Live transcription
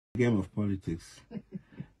game of politics.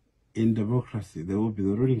 In democracy, there will be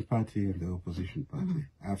the ruling party and the opposition party.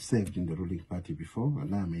 I've served in the ruling party before,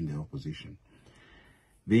 and now I'm in the opposition.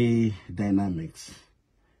 The dynamics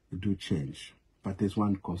do change, but there's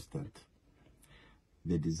one constant.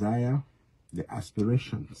 The desire, the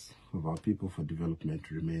aspirations of our people for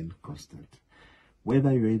development remain constant.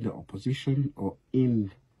 Whether you're in the opposition or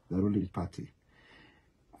in the ruling party,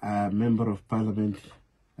 as a member of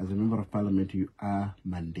parliament, you are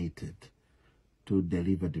mandated to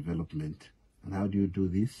deliver development. And how do you do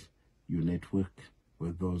this? You network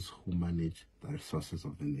with those who manage the resources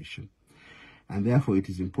of the nation. And therefore, it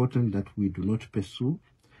is important that we do not pursue,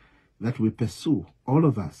 that we pursue, all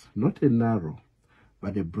of us, not a narrow,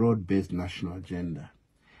 but a broad-based national agenda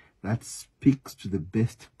that speaks to the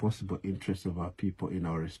best possible interests of our people in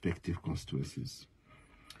our respective constituencies.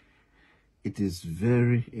 It is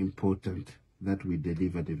very important that we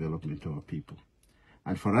deliver development to our people.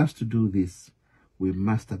 And for us to do this, we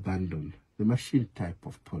must abandon the machine type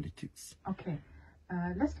of politics. Okay.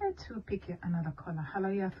 Let's try to pick another caller. Hello,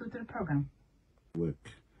 you are through to the program.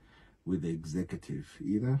 Work with the executive,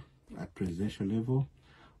 either at presidential level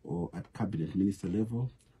or at cabinet minister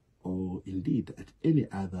level, or indeed at any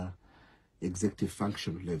other executive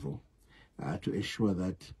function level, to ensure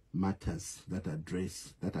that matters that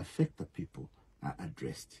affect the people are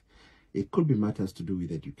addressed. It could be matters to do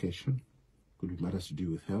with education, could be matters to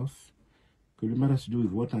do with health, could be matters to do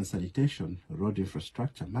with water and sanitation, road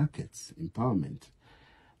infrastructure, markets, empowerment.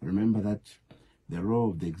 Remember that the role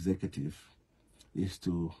of the executive is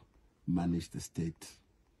to manage the state.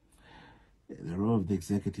 The role of the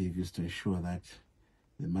executive is to ensure that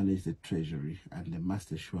they manage the treasury, and they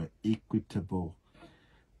must ensure equitable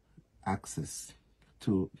access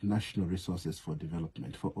to national resources for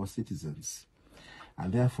development for all citizens.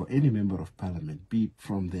 And therefore, any member of parliament, be it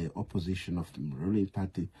from the opposition of the ruling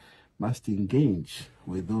party, must engage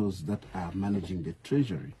with those that are managing the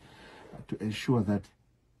treasury to ensure that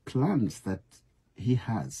plans that he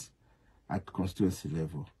has at constituency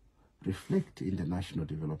level reflect in the national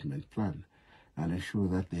development plan, and ensure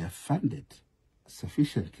that they are funded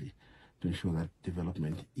sufficiently to ensure that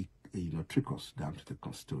development trickles down to the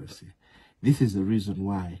constituency. This is the reason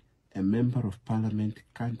why a member of parliament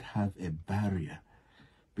can't have a barrier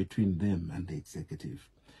between them and the executive.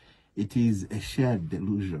 It is a shared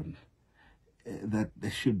delusion that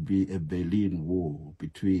there should be a Berlin Wall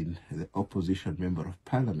between the opposition member of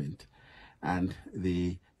parliament and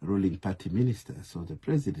the ruling party ministers or the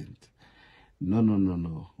president. No, no, no,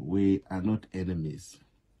 no. We are not enemies.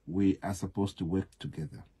 We are supposed to work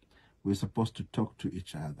together. We're supposed to talk to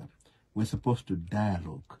each other. We're supposed to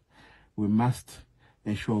dialogue. We must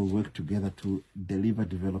ensure we work together to deliver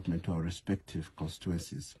development to our respective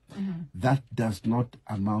constituencies. That does not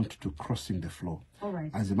amount to crossing the floor. All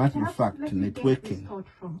right. As a matter of fact, networking. Let's get this thought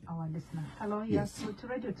from our listener. Hello, yes. To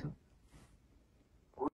Radio 2.